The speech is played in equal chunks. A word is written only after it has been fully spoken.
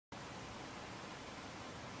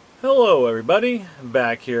Hello everybody,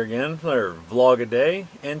 back here again for another vlog a day,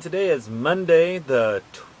 and today is Monday the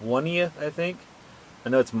 20th, I think. I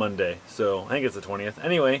know it's Monday, so I think it's the 20th.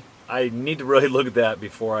 Anyway, I need to really look at that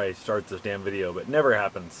before I start this damn video, but it never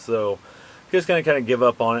happens, so I'm just going to kind of give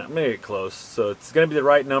up on it. I'm going to get close, so it's going to be the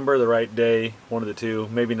right number, the right day, one of the two,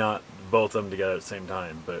 maybe not both of them together at the same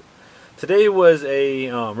time, but today was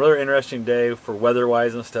a really interesting day for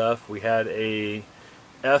weather-wise and stuff. We had a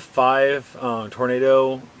F5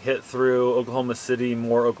 tornado hit through Oklahoma City,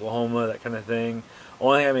 Moore, Oklahoma, that kind of thing.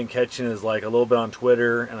 Only thing I've been catching is like a little bit on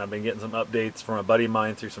Twitter, and I've been getting some updates from a buddy of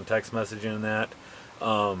mine through some text messaging and that.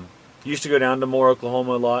 Used to go down to Moore,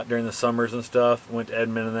 Oklahoma a lot during the summers and stuff. Went to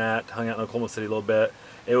Edmond and that, hung out in Oklahoma City a little bit.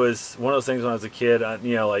 It was one of those things when I was a kid,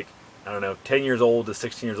 like, I don't know, 10 years old to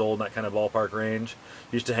 16 years old, in that kind of ballpark range.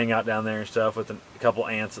 Used to hang out down there and stuff with a couple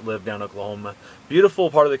aunts that lived down Oklahoma. Beautiful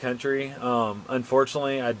part of the country.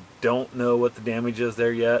 Unfortunately, I don't know what the damage is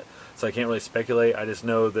there yet, so I can't really speculate. I just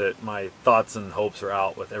know that my thoughts and hopes are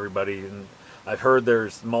out with everybody, and I've heard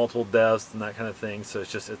there's multiple deaths and that kind of thing, so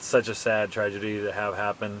it's such a sad tragedy to have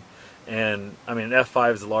happen. And I mean,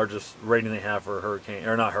 F5 is the largest rating they have for a hurricane,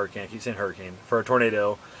 or not hurricane, I keep saying hurricane, for a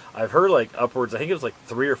tornado. I've heard like upwards, I think it was like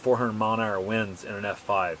 300 or 400 mile an hour winds in an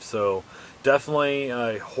F5. So definitely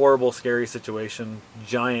a horrible, scary situation,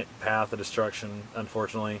 giant path of destruction,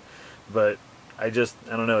 unfortunately. But I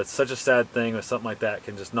don't know, it's such a sad thing with something like that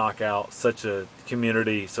can just knock out such a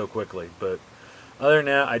community so quickly. But other than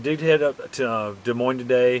that, I did head up to Des Moines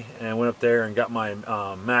today and went up there and got my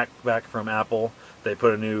Mac back from Apple. They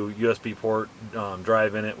put a new USB port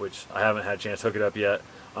drive in it, which I haven't had a chance to hook it up yet.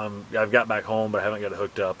 I've got back home, but I haven't got it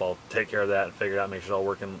hooked up. I'll take care of that and figure it out, make sure it's all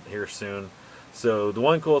working here soon. So the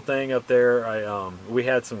one cool thing up there, we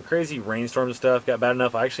had some crazy rainstorms and stuff. Got bad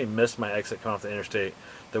enough I actually missed my exit coming off the interstate.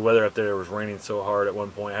 The weather up there was raining so hard at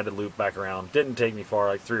one point I had to loop back around. Didn't take me far,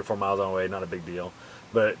 like 3 or 4 miles on the way, not a big deal.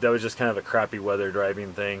 But that was just kind of a crappy weather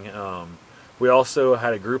driving thing. We also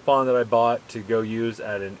had a Groupon that I bought to go use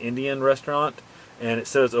at an Indian restaurant, and it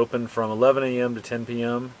says open from 11 a.m. to 10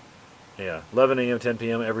 p.m. Yeah, 11 a.m. to 10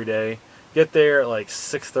 p.m. every day. Get there at like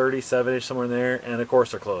 6:30, 7ish, somewhere in there, and of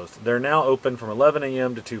course they're closed. They're now open from 11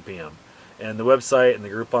 a.m. to 2 p.m. And the website and the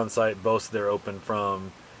Groupon site both they're open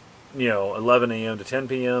from 11 a.m. to 10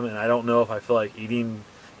 p.m. And I don't know if I feel like eating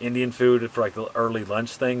Indian food for like the early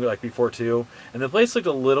lunch thing, like before 2. And the place looked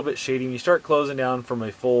a little bit shady. And you start closing down from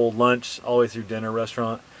a full lunch all the way through dinner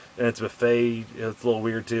restaurant, and it's a buffet. It's a little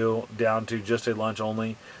weird too, down to just a lunch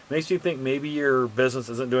only. Makes you think maybe your business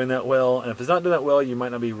isn't doing that well, and if it's not doing that well, you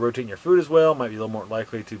might not be rotating your food as well, might be a little more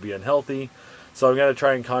likely to be unhealthy. So I'm going to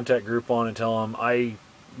try and contact Groupon and tell them I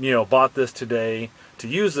bought this today, to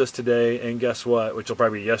use this today, and guess what, which will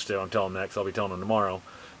probably be yesterday. I'm telling them that because I'll be telling them tomorrow,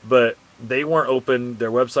 but they weren't open,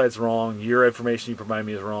 their website's wrong, your information you provide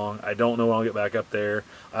me is wrong, I don't know when I'll get back up there.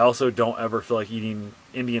 I also don't ever feel like eating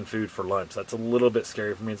Indian food for lunch. That's a little bit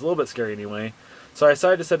scary for me. It's a little bit scary anyway. So I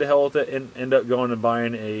decided to say to hell with it and end up going and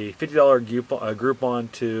buying a $50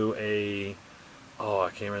 Groupon to a, I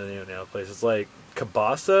can't remember the name of the place. It's like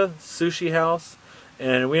Kabasa Sushi House.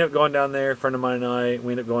 And we ended up going down there, a friend of mine and I,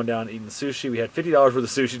 we ended up going down and eating sushi. We had $50 worth of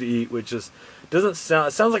sushi to eat, which just doesn't sound,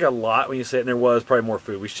 it sounds like a lot when you say it, and there was probably more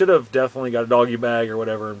food. We should have definitely got a doggy bag or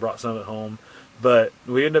whatever and brought some at home. But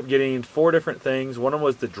we ended up getting 4 different things. One of them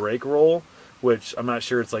was the Drake roll, which I'm not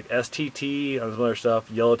sure, it's like STT, and some other stuff,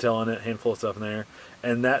 yellowtail in it, handful of stuff in there.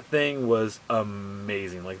 And that thing was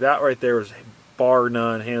amazing. Like that right there was bar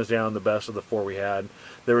none, hands down the best of the 4 we had.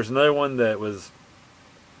 There was another one that was,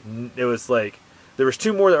 it was like, there was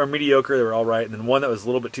 2 more that were mediocre, they were all right, and then one that was a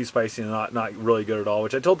little bit too spicy and not really good at all,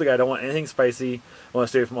 which I told the guy I don't want anything spicy, I want to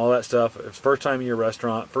stay away from all that stuff. It's first time in your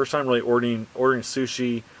restaurant, first time really ordering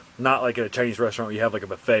sushi, not like at a Chinese restaurant where you have like a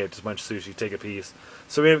buffet, it's just a bunch of sushi, take a piece.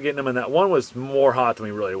 So we ended up getting them, and that one was more hot than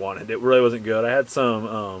we really wanted. It really wasn't good. I had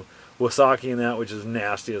some wasaki in that, which is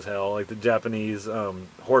nasty as hell, like the Japanese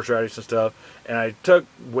horseradish and stuff, and I took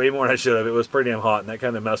way more than I should have. It was pretty damn hot, and that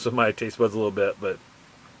kind of messed with my taste buds a little bit, but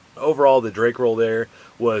overall, the Drake roll there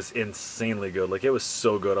was insanely good. Like, it was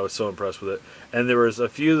so good. I was so impressed with it. And there was a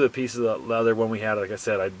few of the pieces of the other one we had, like I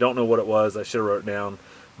said, I don't know what it was. I should have wrote it down.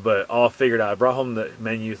 But I'll figure it out. I brought home the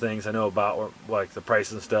menu things. I know about, like, the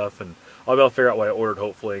price and stuff. And I'll be able to figure out what I ordered,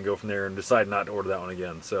 hopefully, and go from there and decide not to order that one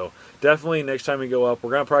again. So, definitely, next time we go up,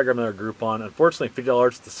 we're going to probably grab another Groupon. Unfortunately,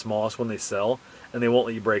 $50 is the smallest one they sell, and they won't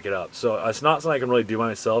let you break it up. So, it's not something I can really do by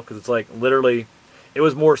myself, because it's, like, literally, it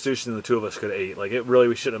was more sushi than the 2 of us could have ate. Like, it really,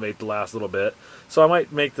 we shouldn't have ate the last little bit. So I might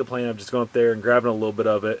make the plan of just going up there and grabbing a little bit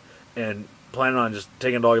of it and planning on just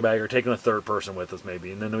taking a doggy bag or taking a 3rd person with us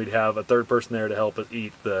maybe. And then we'd have a 3rd person there to help us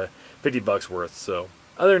eat the $50 worth. So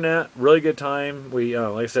Other than that, really good time. We,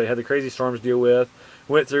 like I said, had the crazy storms to deal with.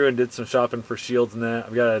 Went through and did some shopping for shields and that.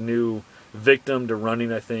 I've got a new victim to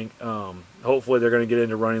running, I think. Hopefully they're going to get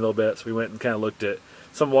into running a little bit. So we went and kind of looked at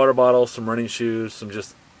some water bottles, some running shoes, some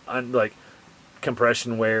just like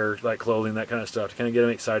compression wear, like clothing, that kind of stuff to kind of get them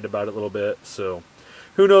excited about it a little bit. So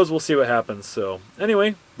who knows? We'll see what happens. So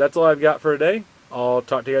anyway, that's all I've got for today. I'll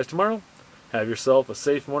talk to you guys tomorrow. Have yourself a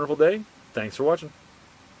safe and wonderful day. Thanks for watching.